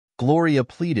Gloria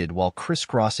pleaded while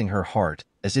crisscrossing her heart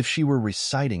as if she were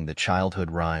reciting the childhood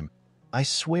rhyme. I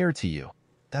swear to you,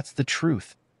 that's the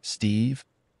truth, Steve.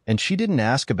 And she didn't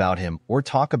ask about him or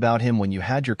talk about him when you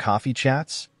had your coffee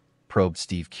chats? Probed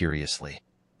Steve curiously.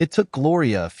 It took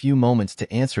Gloria a few moments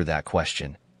to answer that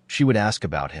question. She would ask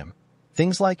about him.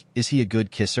 Things like, is he a good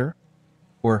kisser?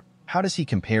 Or, how does he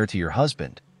compare to your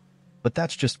husband? But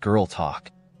that's just girl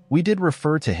talk. We did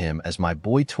refer to him as my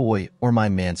boy toy or my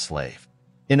manslave.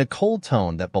 In a cold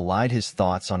tone that belied his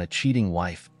thoughts on a cheating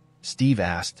wife, Steve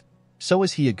asked, so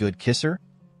is he a good kisser?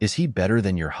 Is he better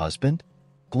than your husband?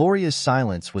 Gloria's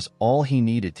silence was all he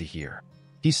needed to hear.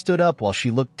 He stood up while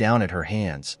she looked down at her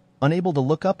hands, unable to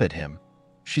look up at him.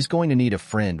 She's going to need a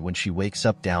friend when she wakes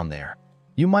up down there.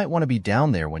 You might want to be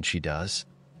down there when she does.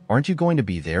 Aren't you going to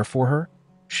be there for her?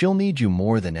 She'll need you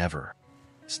more than ever.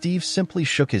 Steve simply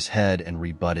shook his head and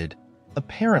rebutted,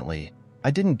 apparently,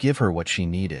 I didn't give her what she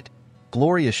needed.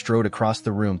 Gloria strode across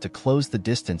the room to close the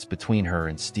distance between her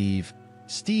and Steve.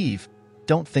 Steve,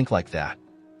 don't think like that.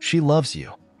 She loves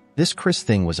you. This Chris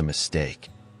thing was a mistake.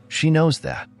 She knows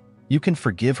that. You can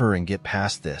forgive her and get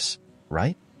past this,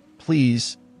 right?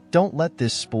 Please, don't let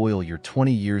this spoil your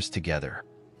 20 years together.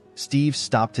 Steve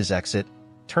stopped his exit,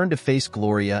 turned to face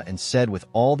Gloria, and said with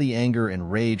all the anger and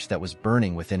rage that was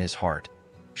burning within his heart,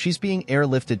 she's being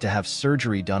airlifted to have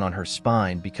surgery done on her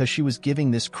spine because she was giving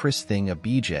this Chris thing a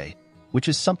BJ, which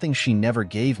is something she never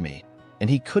gave me, and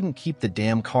he couldn't keep the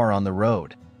damn car on the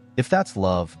road. If that's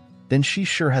love, then she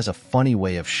sure has a funny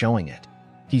way of showing it.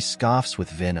 He scoffs with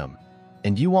venom.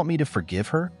 And you want me to forgive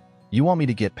her? You want me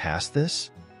to get past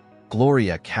this?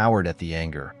 Gloria cowered at the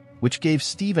anger, which gave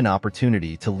Steve an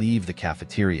opportunity to leave the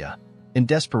cafeteria. In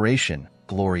desperation,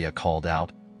 Gloria called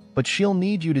out, but she'll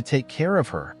need you to take care of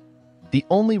her. The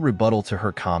only rebuttal to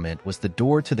her comment was the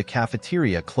door to the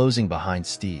cafeteria closing behind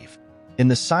Steve. In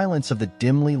the silence of the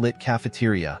dimly lit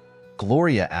cafeteria,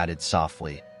 Gloria added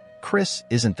softly, Chris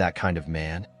isn't that kind of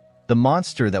man. The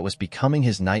monster that was becoming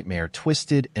his nightmare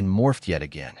twisted and morphed yet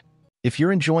again. If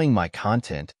you're enjoying my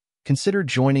content, consider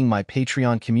joining my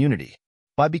Patreon community.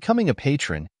 By becoming a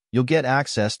patron, you'll get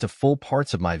access to full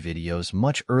parts of my videos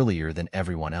much earlier than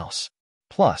everyone else.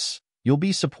 Plus, you'll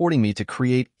be supporting me to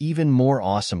create even more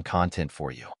awesome content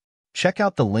for you. Check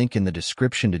out the link in the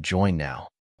description to join now.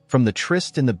 From the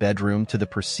tryst in the bedroom to the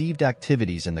perceived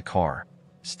activities in the car,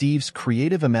 Steve's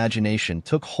creative imagination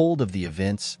took hold of the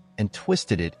events and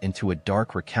twisted it into a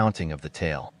dark recounting of the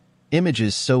tale.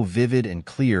 Images so vivid and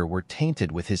clear were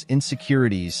tainted with his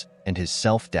insecurities and his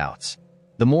self-doubts.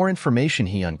 The more information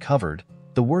he uncovered,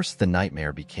 the worse the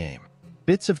nightmare became.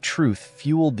 Bits of truth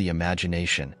fueled the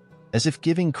imagination, as if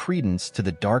giving credence to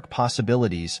the dark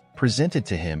possibilities presented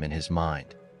to him in his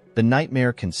mind. The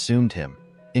nightmare consumed him,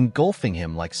 engulfing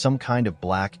him like some kind of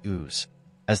black ooze.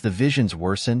 As the visions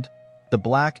worsened, the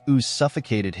black ooze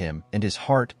suffocated him and his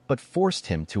heart but forced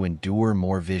him to endure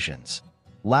more visions.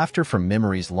 Laughter from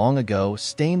memories long ago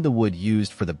stained the wood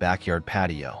used for the backyard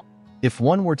patio. If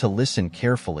one were to listen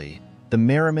carefully, the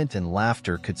merriment and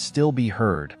laughter could still be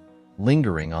heard,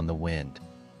 lingering on the wind.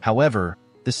 However,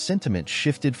 the sentiment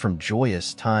shifted from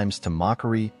joyous times to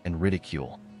mockery and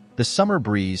ridicule. The summer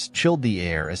breeze chilled the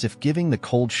air as if giving the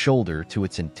cold shoulder to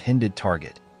its intended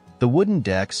target. The wooden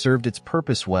deck served its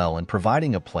purpose well in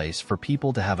providing a place for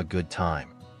people to have a good time.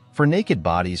 For naked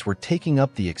bodies were taking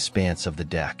up the expanse of the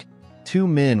deck. Two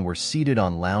men were seated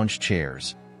on lounge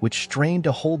chairs, which strained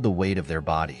to hold the weight of their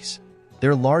bodies.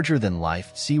 Their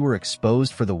larger-than-life sea were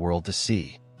exposed for the world to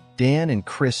see. Dan and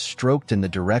Chris stroked in the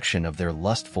direction of their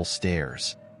lustful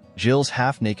stares. Jill's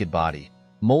half-naked body,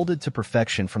 molded to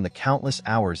perfection from the countless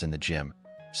hours in the gym,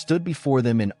 stood before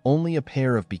them in only a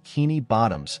pair of bikini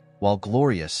bottoms, while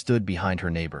Gloria stood behind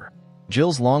her neighbor.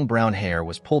 Jill's long brown hair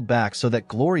was pulled back so that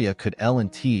Gloria could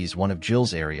tease one of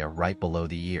Jill's area right below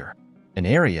the ear. An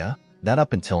area that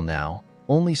up until now,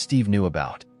 only Steve knew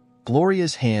about.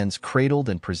 Gloria's hands cradled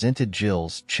and presented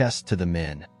Jill's chest to the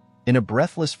men. In a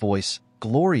breathless voice,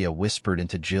 Gloria whispered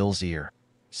into Jill's ear,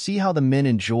 "See how the men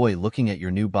enjoy looking at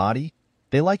your new body?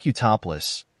 They like you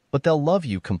topless, but they'll love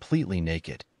you completely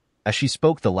naked." As she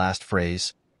spoke the last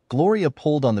phrase, Gloria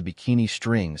pulled on the bikini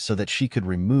strings so that she could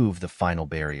remove the final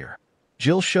barrier.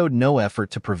 Jill showed no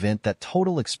effort to prevent that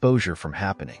total exposure from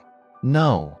happening.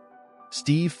 No.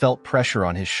 Steve felt pressure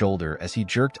on his shoulder as he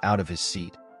jerked out of his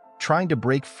seat, trying to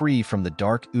break free from the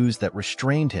dark ooze that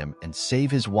restrained him and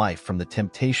save his wife from the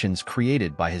temptations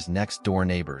created by his next-door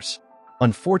neighbors.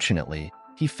 Unfortunately,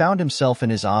 he found himself in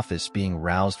his office being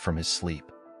roused from his sleep.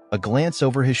 A glance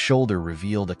over his shoulder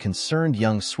revealed a concerned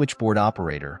young switchboard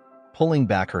operator, pulling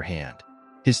back her hand.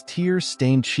 His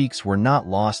tear-stained cheeks were not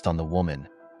lost on the woman,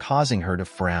 causing her to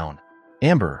frown.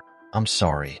 "Amber, I'm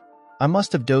sorry. I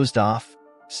must have dozed off,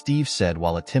 Steve said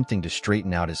while attempting to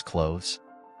straighten out his clothes.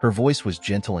 Her voice was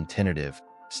gentle and tentative.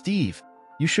 Steve,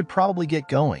 you should probably get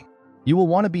going. You will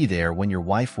want to be there when your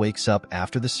wife wakes up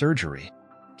after the surgery.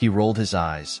 He rolled his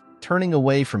eyes, turning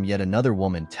away from yet another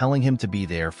woman telling him to be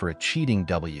there for a cheating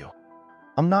W.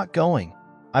 I'm not going.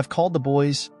 I've called the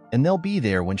boys, and they'll be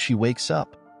there when she wakes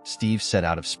up, Steve said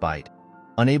out of spite,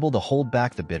 unable to hold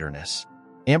back the bitterness.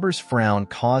 Amber's frown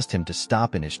caused him to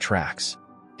stop in his tracks.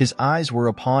 His eyes were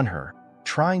upon her,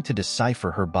 trying to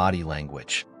decipher her body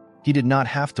language. He did not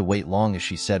have to wait long as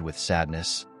she said with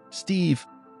sadness, Steve,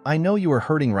 I know you are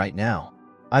hurting right now.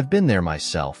 I've been there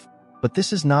myself, but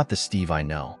this is not the Steve I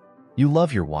know. You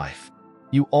love your wife.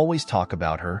 You always talk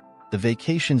about her, the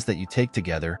vacations that you take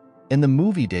together, and the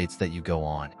movie dates that you go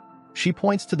on. She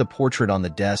points to the portrait on the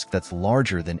desk that's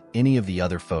larger than any of the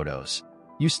other photos.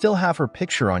 You still have her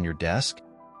picture on your desk?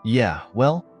 Yeah,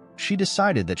 well, she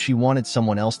decided that she wanted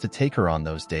someone else to take her on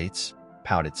those dates,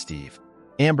 pouted Steve.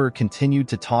 Amber continued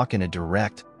to talk in a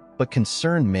direct but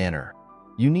concerned manner.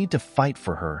 You need to fight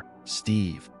for her,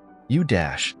 Steve. You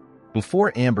dash.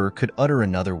 Before Amber could utter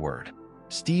another word,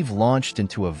 Steve launched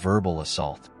into a verbal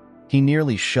assault. He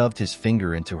nearly shoved his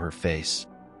finger into her face.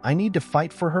 I need to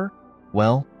fight for her?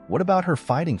 Well, what about her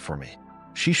fighting for me?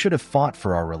 She should have fought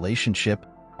for our relationship,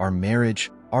 our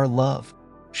marriage, our love.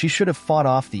 She should have fought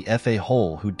off the FA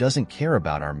hole who doesn't care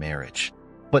about our marriage.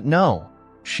 But no,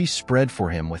 she spread for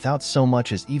him without so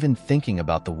much as even thinking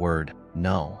about the word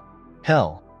no.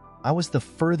 Hell, I was the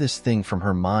furthest thing from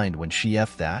her mind when she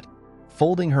effed that.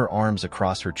 Folding her arms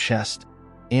across her chest,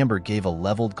 Amber gave a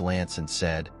leveled glance and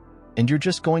said, And you're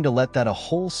just going to let that a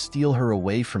hole steal her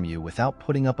away from you without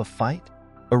putting up a fight?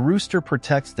 A rooster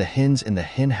protects the hens in the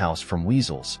hen house from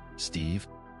weasels, Steve.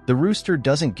 The rooster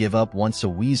doesn't give up once a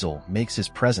weasel makes his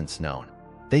presence known.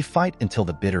 They fight until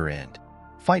the bitter end.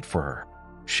 Fight for her.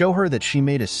 Show her that she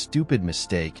made a stupid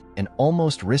mistake and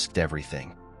almost risked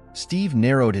everything. Steve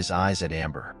narrowed his eyes at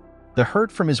Amber. The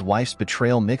hurt from his wife's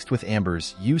betrayal mixed with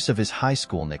Amber's use of his high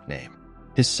school nickname.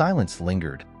 His silence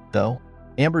lingered, though.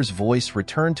 Amber's voice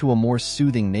returned to a more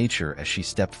soothing nature as she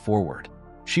stepped forward.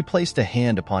 She placed a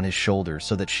hand upon his shoulder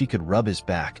so that she could rub his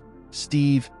back.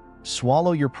 Steve,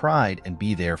 swallow your pride and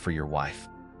be there for your wife.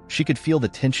 She could feel the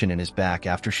tension in his back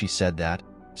after she said that,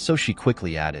 so she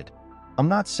quickly added, I'm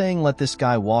not saying let this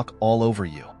guy walk all over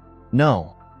you.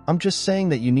 No, I'm just saying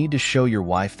that you need to show your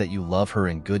wife that you love her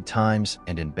in good times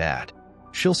and in bad.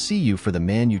 She'll see you for the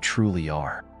man you truly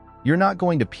are. You're not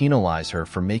going to penalize her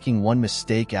for making one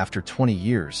mistake after 20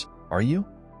 years, are you?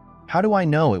 How do I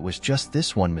know it was just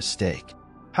this one mistake?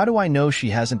 How do I know she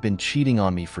hasn't been cheating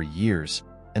on me for years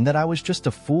and that I was just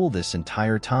a fool this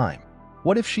entire time?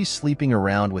 What if she's sleeping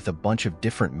around with a bunch of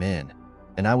different men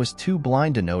and I was too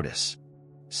blind to notice?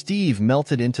 Steve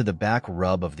melted into the back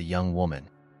rub of the young woman.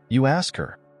 You ask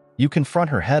her. You confront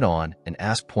her head on and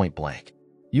ask point blank.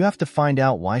 You have to find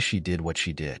out why she did what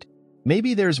she did.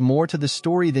 Maybe there's more to the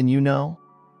story than you know,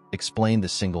 explained the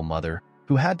single mother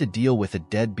who had to deal with a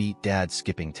deadbeat dad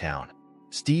skipping town.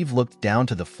 Steve looked down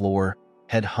to the floor,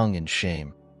 head hung in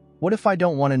shame. What if I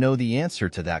don't want to know the answer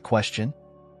to that question?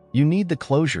 You need the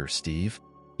closure, Steve.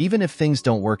 Even if things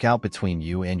don't work out between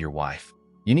you and your wife,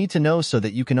 you need to know so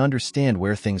that you can understand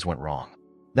where things went wrong.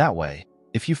 That way,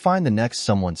 if you find the next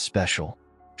someone special,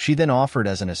 she then offered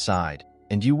as an aside,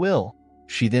 and you will,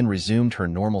 she then resumed her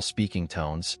normal speaking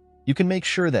tones, you can make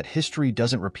sure that history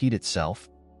doesn't repeat itself.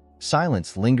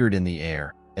 Silence lingered in the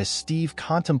air as Steve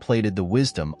contemplated the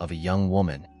wisdom of a young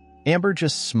woman. Amber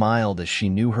just smiled as she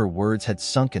knew her words had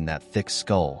sunk in that thick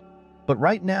skull. But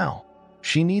right now,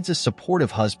 she needs a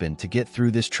supportive husband to get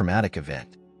through this traumatic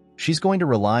event. She's going to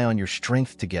rely on your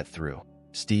strength to get through.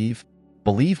 Steve,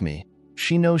 believe me,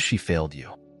 she knows she failed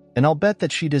you. And I'll bet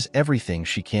that she does everything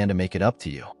she can to make it up to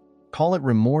you. Call it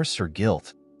remorse or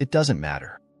guilt, it doesn't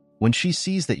matter. When she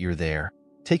sees that you're there,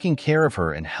 taking care of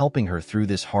her and helping her through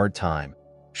this hard time,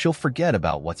 she'll forget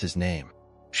about what's his name.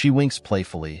 She winks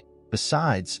playfully.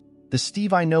 Besides, the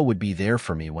Steve I know would be there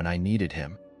for me when I needed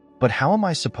him. But how am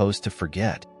I supposed to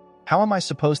forget? How am I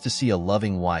supposed to see a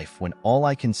loving wife when all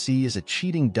I can see is a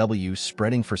cheating W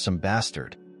spreading for some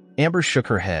bastard? Amber shook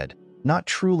her head, not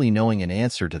truly knowing an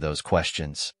answer to those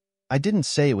questions. I didn't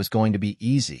say it was going to be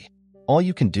easy. All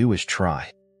you can do is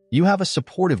try. You have a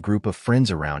supportive group of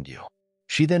friends around you.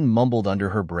 She then mumbled under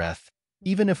her breath,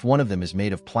 even if one of them is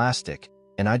made of plastic,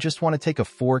 and I just want to take a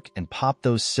fork and pop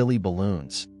those silly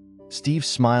balloons. Steve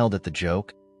smiled at the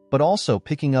joke, but also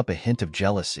picking up a hint of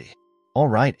jealousy. All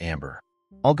right, Amber.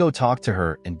 I'll go talk to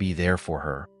her and be there for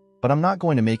her, but I'm not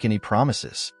going to make any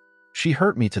promises. She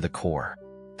hurt me to the core.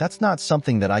 That's not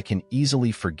something that I can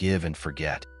easily forgive and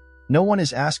forget. No one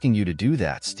is asking you to do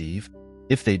that, Steve.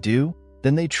 If they do,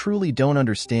 then they truly don't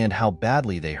understand how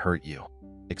badly they hurt you,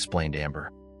 explained Amber.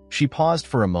 She paused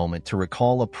for a moment to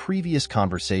recall a previous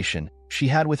conversation she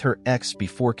had with her ex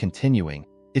before continuing.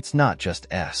 It's not just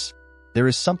S. There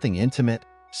is something intimate,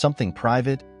 something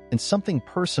private, and something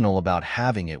personal about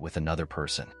having it with another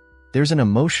person. There's an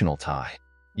emotional tie.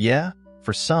 Yeah,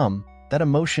 for some, that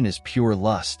emotion is pure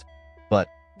lust. But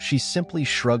she simply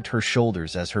shrugged her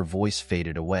shoulders as her voice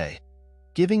faded away,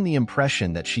 giving the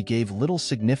impression that she gave little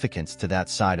significance to that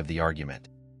side of the argument.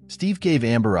 Steve gave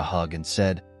Amber a hug and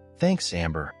said, "Thanks,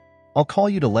 Amber. I'll call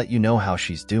you to let you know how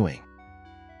she's doing."